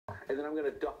and then I'm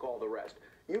going to duck all the rest.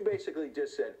 You basically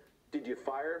just said, did you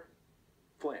fire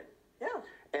Flynn? Yeah.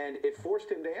 And it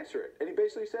forced him to answer it. And he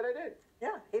basically said, I did.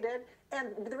 Yeah, he did.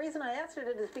 And the reason I answered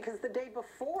it is because the day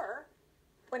before,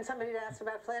 when somebody had asked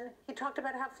about Flynn, he talked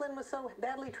about how Flynn was so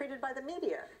badly treated by the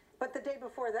media. But the day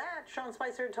before that, Sean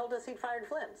Spicer had told us he'd fired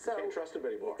Flynn. So can't trust him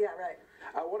anymore. Yeah, right.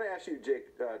 I want to ask you,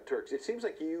 Jake Turx, it seems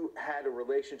like you had a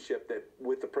relationship that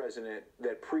with the president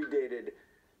that predated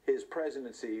his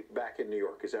presidency back in New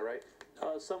York. Is that right?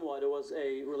 Somewhat. It was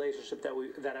a relationship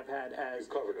that I've had as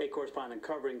a correspondent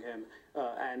covering him,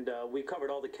 and we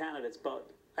covered all the candidates, but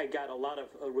I got a lot of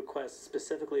requests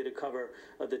specifically to cover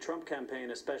the Trump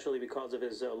campaign, especially because of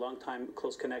his longtime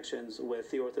close connections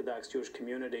with the Orthodox Jewish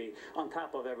community, on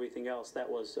top of everything else that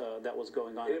was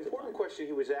going on. An important question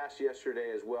he was asked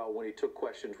yesterday as well when he took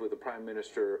questions with the Prime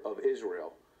Minister of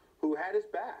Israel, who had his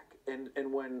back.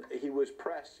 And when he was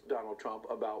pressed, Donald Trump,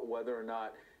 about whether or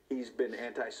not he's been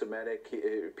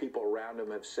anti-Semitic, people around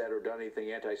him have said or done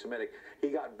anything anti-Semitic, he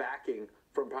got backing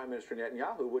from Prime Minister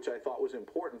Netanyahu, which I thought was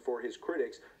important for his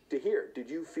critics to hear. Did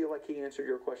you feel like he answered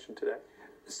your question today?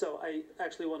 So I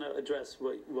actually want to address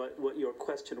what your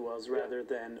question was rather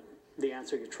than the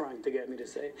answer you're trying to get me to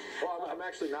say. Well, I'm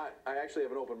actually not. I actually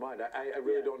have an open mind. I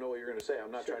really don't know what you're going to say.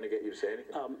 I'm not trying to get you to say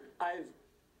anything.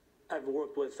 I've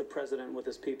worked with the president, with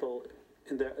his people,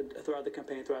 throughout the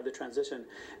campaign, throughout the transition,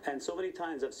 and so many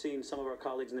times I've seen some of our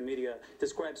colleagues in the media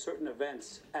describe certain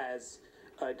events as,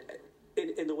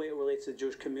 in the way it relates to the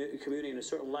Jewish community in a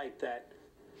certain light that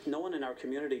no one in our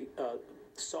community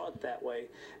saw it that way,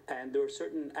 and there were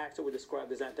certain acts that were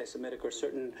described as anti-Semitic, or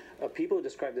certain people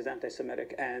described as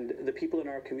anti-Semitic, and the people in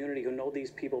our community who know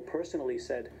these people personally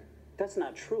said, that's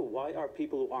not true. Why are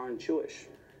people who aren't Jewish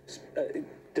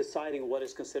deciding what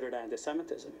is considered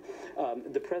anti-Semitism?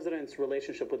 The president's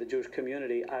relationship with the Jewish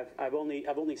community, I've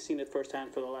only seen it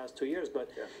firsthand for the last 2 years, but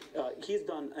he's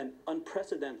done an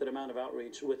unprecedented amount of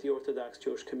outreach with the Orthodox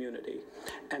Jewish community,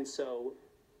 and so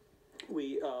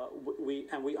we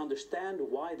understand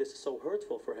why this is so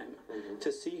hurtful for him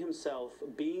to see himself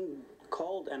being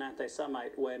called an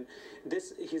anti-Semite when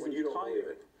he's when you don't believe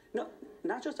it. No,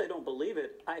 not just I don't believe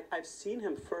it. I've seen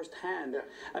him firsthand. Yeah.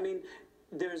 I mean,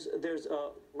 there's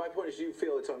my point is, you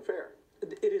feel it's unfair.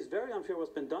 It is very unfair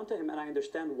what's been done to him, and I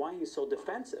understand why he's so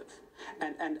defensive.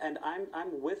 And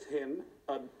I'm with him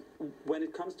when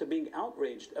it comes to being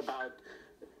outraged about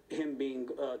him being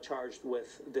charged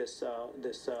with this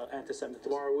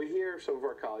anti-Semitism. Laura, we hear some of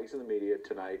our colleagues in the media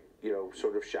tonight,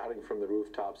 sort of shouting from the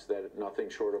rooftops that nothing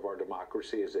short of our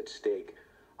democracy is at stake.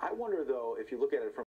 I wonder, though, if you look at it from